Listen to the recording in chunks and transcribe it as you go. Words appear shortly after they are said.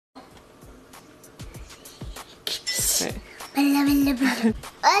Wait.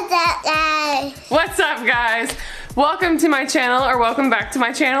 What's up, guys? What's up, guys? Welcome to my channel, or welcome back to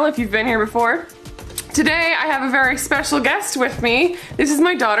my channel if you've been here before. Today I have a very special guest with me. This is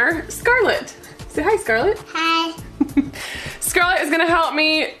my daughter, Scarlett. Say hi, Scarlett. Hi. Scarlett is gonna help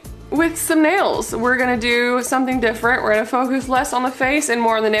me with some nails. We're gonna do something different. We're gonna focus less on the face and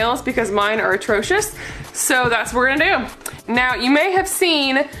more on the nails because mine are atrocious. So that's what we're gonna do. Now, you may have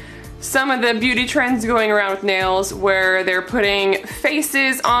seen some of the beauty trends going around with nails where they're putting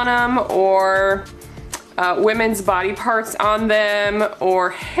faces on them or women's body parts on them or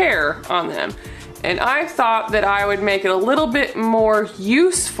hair on them. And I thought that I would make it a little bit more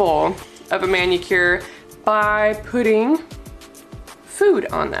useful of a manicure by putting food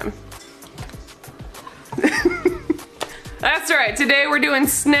on them. That's right, today we're doing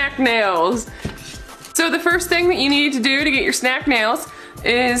snack nails. So the first thing that you need to do to get your snack nails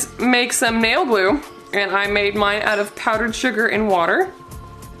is make some nail glue, and I made mine out of powdered sugar and water.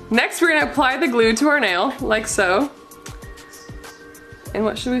 Next we're gonna apply the glue to our nail, like so. And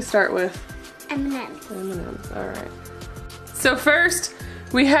what should we start with? M&M's. M&M's, alright. So first,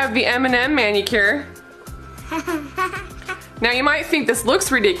 we have the M&M manicure. Now you might think this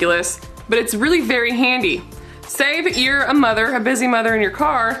looks ridiculous, but it's really very handy. Say that you're a mother, a busy mother in your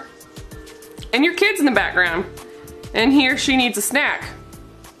car, and your kid's in the background, and he or she needs a snack.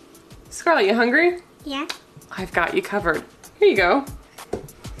 Scarlett, you hungry? Yeah. I've got you covered. Here you go.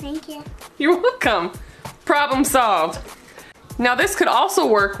 Thank you. You're welcome. Problem solved. Now this could also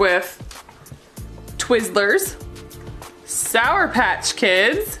work with Twizzlers, Sour Patch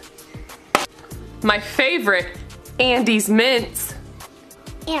Kids, my favorite, Andy's Mints.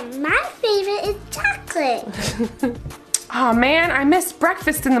 And my favorite is chocolate. Aw man, I missed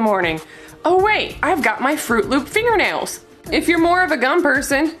breakfast in the morning. Oh wait, I've got my Fruit Loop fingernails. If you're more of a gum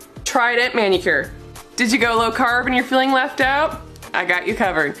person, Trident manicure. Did you go low carb and you're feeling left out? I got you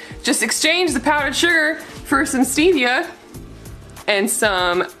covered. Just exchange the powdered sugar for some stevia and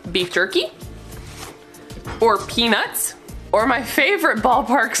some beef jerky or peanuts or my favorite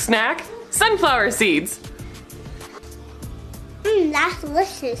ballpark snack, sunflower seeds. That's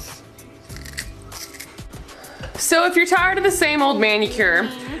delicious. So if you're tired of the same old manicure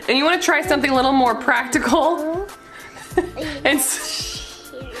and you want to try something a little more practical, and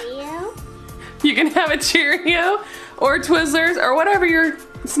Cheerio. you can have a Cheerio or Twizzlers or whatever your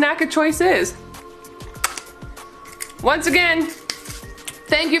snack of choice is. Once again,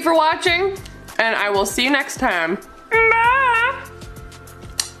 thank you for watching, and I will see you next time. Bye!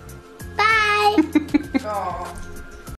 Bye.